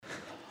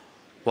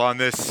Well, on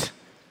this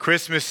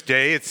Christmas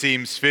day, it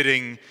seems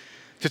fitting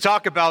to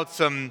talk about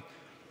some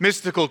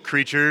mystical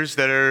creatures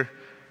that are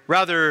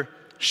rather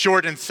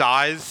short in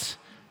size,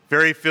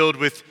 very filled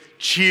with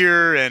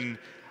cheer and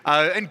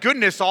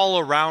goodness all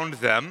around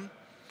them.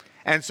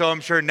 And so I'm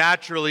sure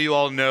naturally you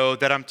all know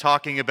that I'm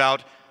talking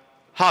about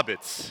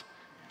hobbits,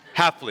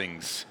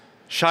 halflings,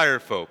 shire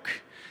folk.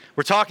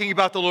 We're talking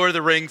about the Lord of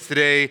the Rings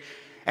today,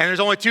 and there's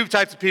only two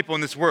types of people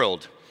in this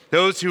world: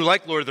 those who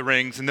like Lord of the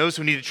Rings and those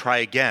who need to try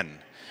again.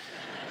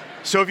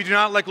 So if you do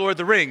not like Lord of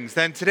the Rings,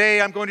 then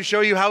today I'm going to show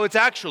you how it's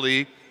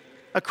actually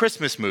a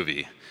Christmas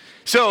movie.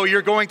 So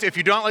if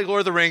you don't like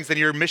Lord of the Rings, then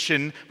your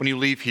mission when you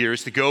leave here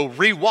is to go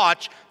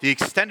rewatch the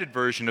extended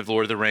version of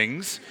Lord of the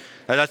Rings.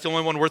 That's the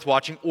only one worth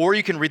watching, or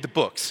you can read the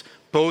books.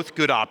 Both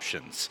good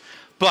options.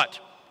 But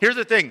here's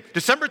the thing.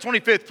 December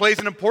 25th plays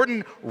an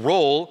important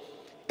role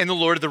in the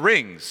Lord of the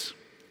Rings.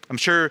 I'm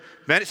sure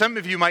some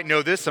of you might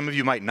know this, some of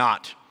you might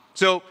not.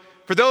 So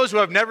for those who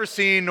have never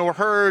seen nor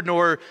heard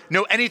nor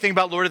know anything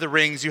about Lord of the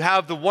Rings, you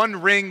have the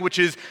One Ring, which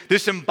is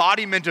this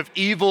embodiment of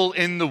evil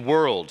in the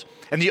world.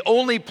 And the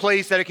only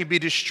place that it can be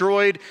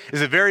destroyed is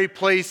the very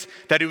place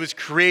that it was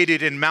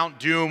created in Mount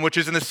Doom, which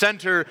is in the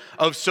center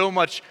of so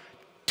much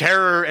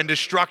terror and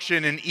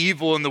destruction and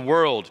evil in the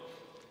world.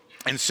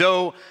 And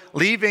so,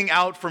 leaving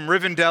out from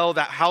Rivendell,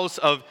 that house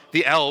of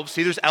the elves,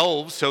 see, there's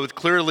elves, so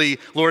clearly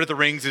Lord of the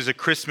Rings is a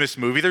Christmas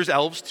movie. There's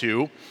elves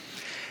too.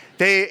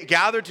 They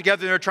gathered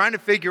together and they're trying to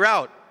figure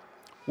out,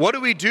 what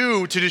do we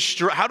do to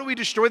destroy? How do we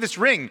destroy this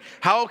ring?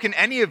 How can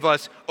any of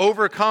us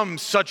overcome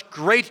such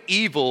great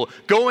evil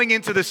going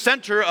into the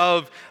center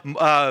of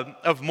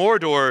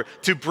Mordor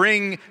to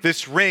bring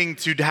this ring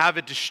to have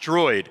it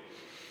destroyed?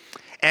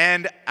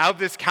 And out of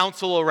this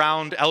council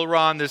around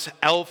Elrond, this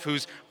elf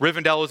whose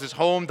Rivendell is his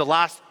home, the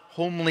last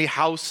homely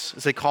house,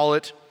 as they call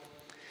it,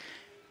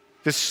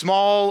 this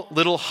small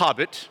little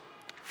hobbit,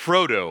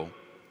 Frodo,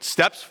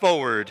 steps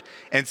forward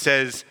and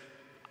says,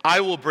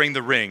 "I will bring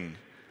the ring,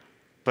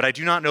 but I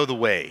do not know the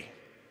way."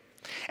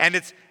 And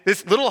it's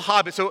this little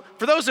hobbit. So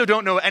for those who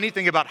don't know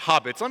anything about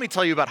hobbits, let me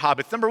tell you about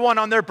hobbits. Number one,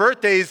 on their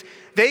birthdays,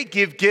 they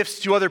give gifts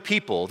to other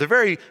people. They're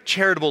very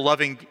charitable,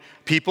 loving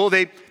people.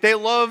 They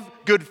love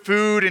good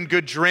food and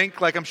good drink,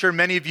 like I'm sure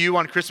many of you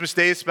on Christmas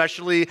Day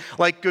especially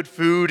like good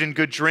food and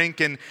good drink.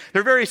 And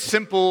they're very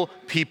simple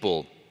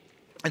people.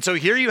 And so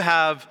here you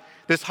have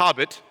this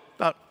hobbit,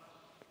 about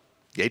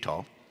yay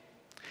tall,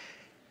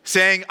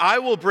 saying, "I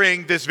will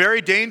bring this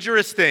very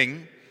dangerous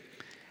thing,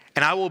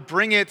 and I will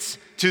bring it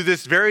to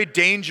this very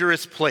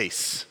dangerous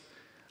place.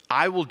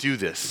 I will do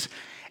this."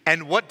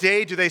 And what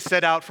day do they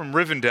set out from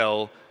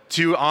Rivendell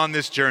on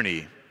this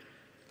journey?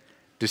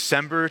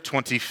 December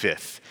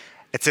 25th.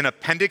 It's in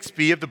Appendix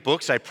B of the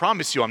books. I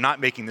promise you I'm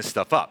not making this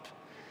stuff up.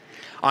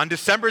 On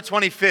December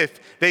 25th,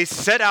 they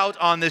set out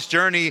on this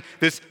journey,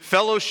 this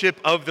fellowship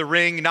of the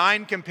ring,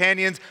 9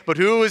 companions, but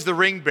who is the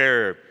ring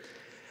bearer?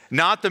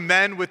 Not the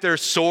men with their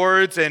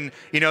swords and,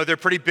 they're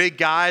pretty big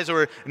guys,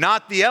 or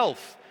not the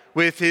elf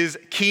with his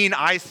keen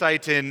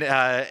eyesight and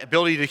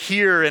ability to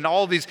hear and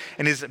all these,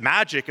 and his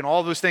magic and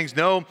all those things.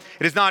 No,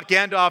 it is not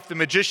Gandalf the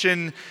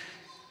magician.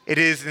 It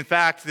is, in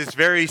fact, this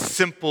very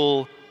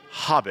simple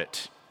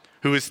hobbit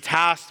who is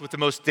tasked with the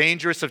most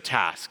dangerous of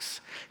tasks,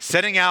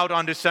 setting out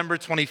on December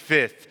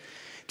 25th.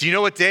 Do you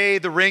know what day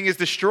the ring is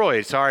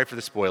destroyed? Sorry for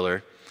the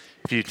spoiler.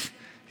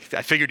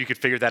 I figured you could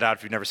figure that out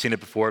if you've never seen it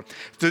before.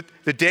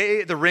 The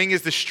day the ring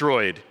is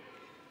destroyed,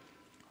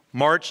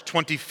 March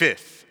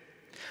 25th.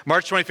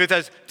 March 25th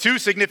has 2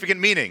 significant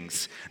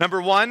meanings.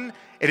 Number one,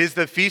 it is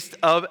the Feast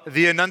of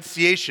the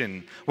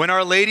Annunciation, when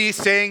Our Lady,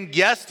 saying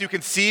yes to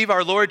conceive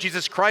our Lord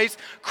Jesus Christ,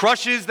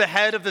 crushes the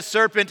head of the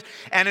serpent.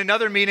 And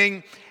another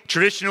meaning,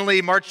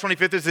 traditionally, March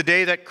 25th is the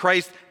day that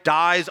Christ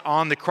dies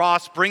on the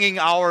cross, bringing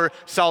our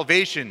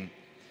salvation.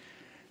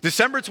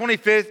 December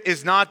 25th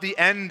is not the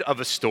end of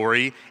a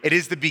story, it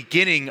is the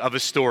beginning of a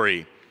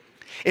story.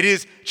 It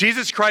is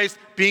Jesus Christ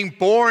being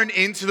born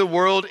into the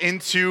world,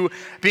 into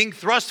being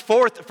thrust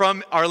forth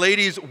from Our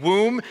Lady's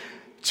womb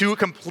to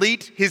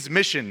complete his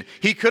mission.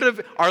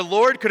 Our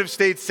Lord could have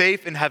stayed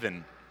safe in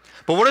heaven.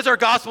 But what does our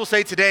gospel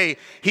say today?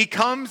 He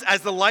comes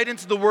as the light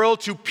into the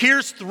world to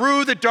pierce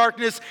through the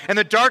darkness, and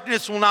the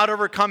darkness will not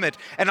overcome it.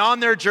 And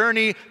on their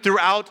journey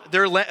throughout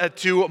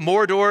to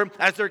Mordor,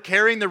 as they're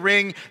carrying the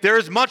ring, there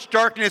is much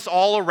darkness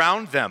all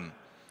around them.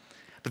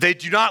 But they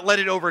do not let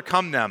it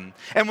overcome them.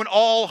 And when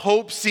all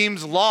hope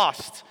seems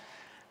lost,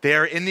 they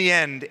are in the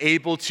end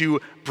able to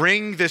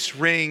bring this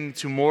ring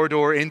to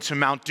Mordor, into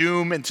Mount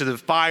Doom, into the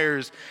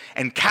fires,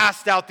 and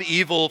cast out the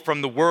evil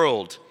from the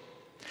world.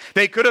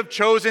 They could have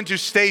chosen to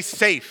stay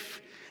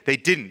safe. They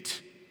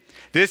didn't.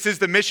 This is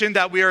the mission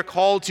that we are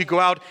called to go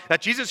out,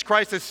 that Jesus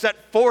Christ has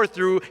set forth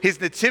through his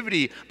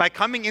nativity by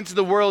coming into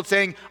the world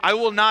saying, "I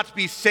will not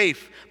be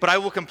safe, but I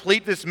will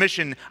complete this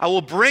mission. I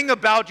will bring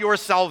about your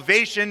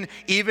salvation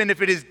even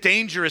if it is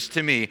dangerous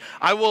to me.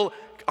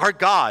 Our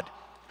God,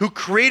 who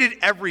created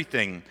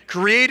everything,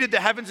 created the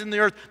heavens and the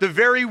earth, the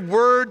very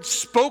word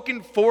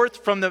spoken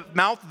forth from the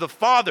mouth of the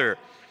Father,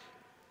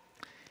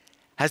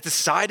 has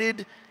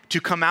decided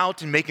to come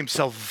out and make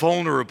himself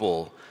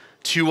vulnerable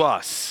to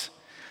us,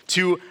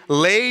 to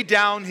lay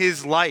down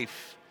his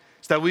life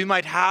so that we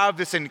might have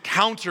this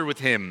encounter with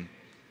him.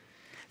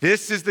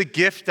 This is the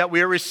gift that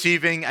we are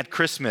receiving at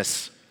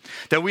Christmas,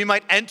 that we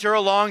might enter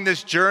along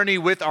this journey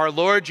with our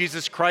Lord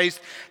Jesus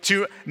Christ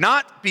to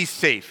not be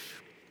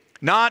safe,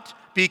 not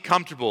be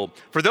comfortable.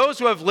 For those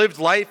who have lived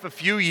life a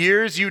few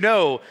years, you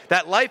know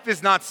that life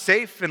is not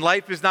safe and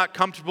life is not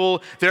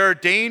comfortable. There are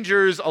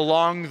dangers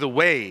along the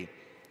way.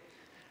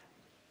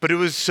 But it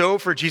was so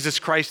for Jesus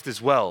Christ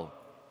as well.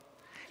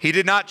 He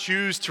did not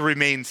choose to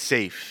remain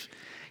safe.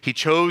 He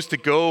chose to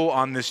go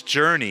on this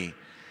journey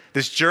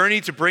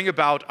to bring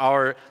about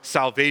our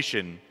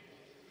salvation.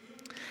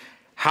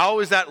 How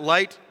is that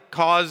light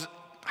how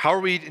are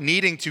we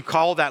needing to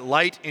call that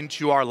light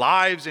into our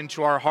lives,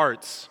 into our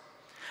hearts?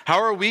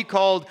 How are we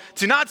called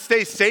to not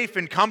stay safe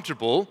and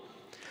comfortable,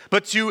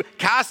 but to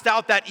cast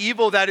out that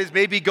evil that is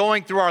maybe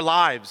going through our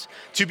lives,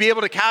 to be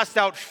able to cast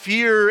out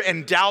fear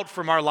and doubt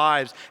from our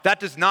lives?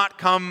 That does not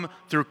come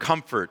through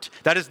comfort.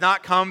 That does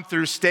not come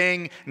through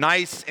staying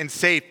nice and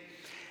safe.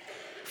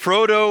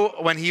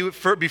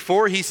 Frodo,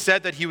 before he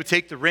said that he would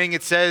take the ring,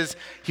 it says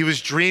he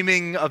was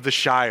dreaming of the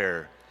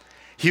Shire.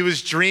 He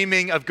was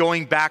dreaming of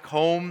going back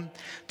home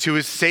to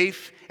his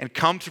safe and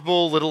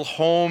comfortable little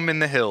home in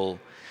the hill,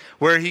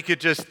 where he could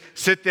just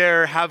sit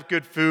there, have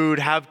good food,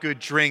 have good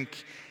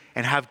drink,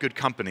 and have good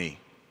company.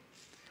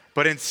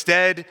 But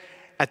instead,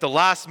 at the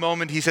last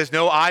moment, he says,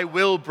 no, I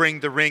will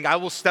bring the ring. I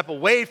will step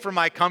away from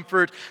my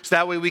comfort so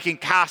that way we can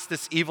cast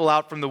this evil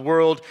out from the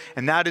world.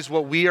 And that is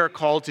what we are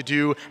called to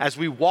do as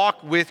we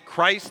walk with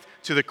Christ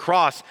to the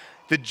cross.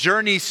 The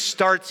journey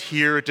starts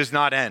here, it does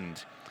not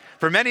end.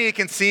 For many, it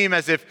can seem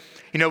as if,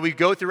 we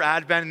go through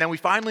Advent and then we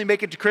finally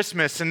make it to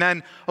Christmas and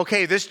then,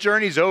 okay, this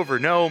journey's over.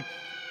 No,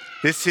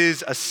 this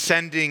is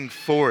ascending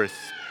forth.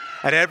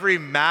 At every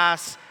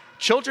Mass,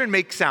 children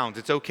make sounds.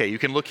 It's okay. You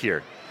can look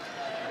here.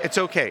 It's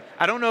okay.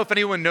 I don't know if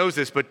anyone knows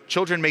this, but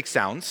children make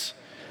sounds.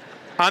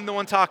 I'm the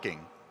one talking.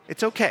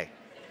 It's okay.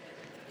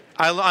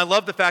 I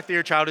love the fact that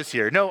your child is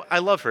here. No, I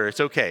love her. It's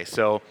okay.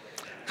 So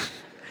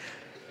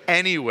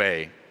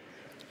anyway,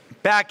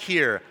 back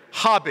here,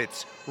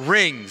 hobbits,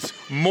 rings,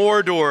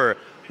 Mordor,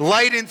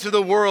 light into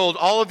the world,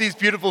 all of these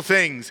beautiful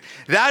things.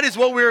 That is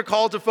what we are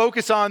called to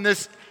focus on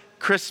this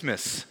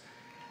Christmas.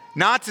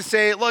 Not to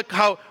say, look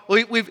how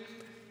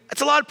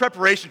it's a lot of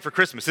preparation for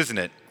Christmas, isn't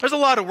it? There's a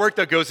lot of work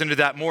that goes into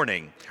that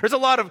morning. There's a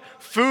lot of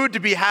food to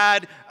be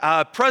had,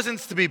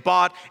 presents to be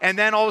bought, and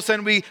then all of a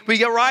sudden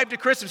we arrive at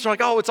Christmas and we're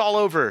like, oh, it's all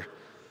over.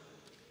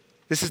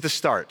 This is the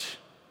start.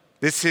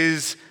 This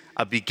is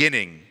a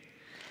beginning.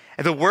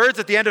 And the words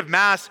at the end of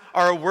Mass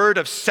are a word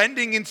of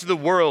sending into the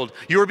world.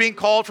 You are being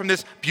called from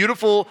this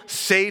beautiful,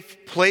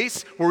 safe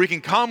place where we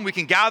can come, we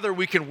can gather,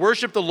 we can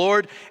worship the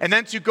Lord, and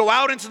then to go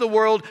out into the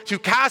world to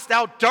cast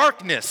out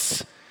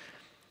darkness.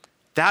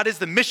 That is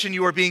the mission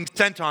you are being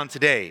sent on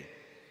today.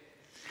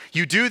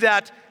 You do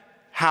that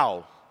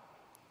how?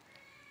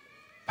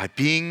 By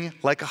being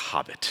like a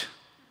hobbit.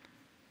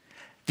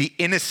 The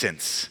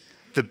innocence,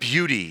 the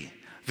beauty,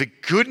 the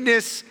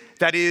goodness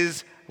that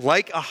is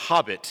like a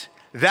hobbit.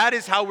 That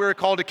is how we're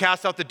called to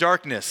cast out the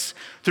darkness,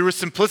 through a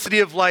simplicity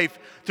of life,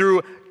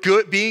 through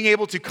being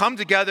able to come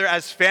together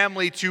as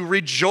family, to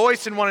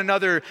rejoice in one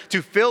another,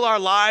 to fill our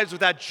lives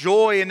with that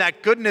joy and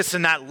that goodness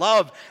and that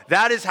love.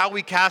 That is how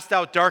we cast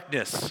out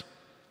darkness.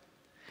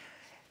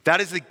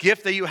 That is the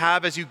gift that you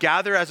have as you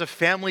gather as a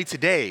family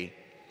today,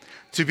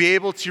 to be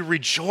able to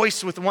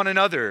rejoice with one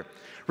another,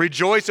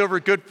 rejoice over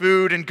good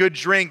food and good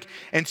drink,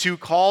 and to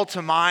call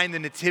to mind the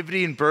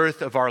nativity and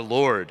birth of our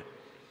Lord.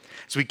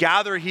 As we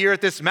gather here at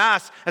this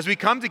Mass, as we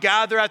come to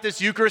gather at this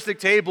Eucharistic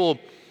table,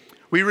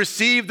 we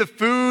receive the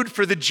food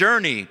for the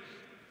journey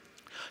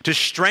to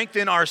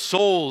strengthen our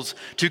souls,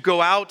 to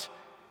go out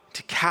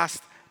to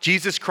cast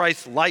Jesus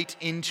Christ's light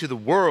into the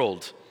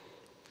world.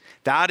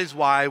 That is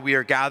why we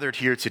are gathered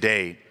here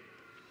today.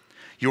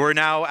 You are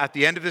now at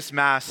the end of this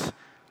Mass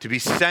to be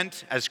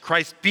sent as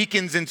Christ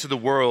beacons into the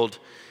world,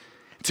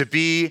 to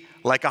be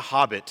like a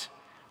hobbit,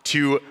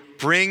 to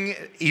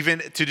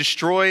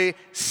destroy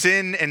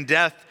sin and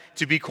death,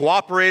 to be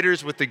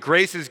cooperators with the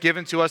graces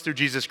given to us through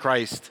Jesus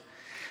Christ.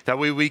 That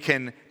way we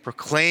can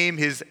proclaim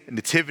his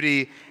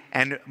nativity,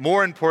 and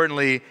more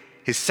importantly,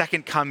 his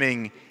second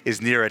coming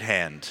is near at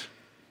hand.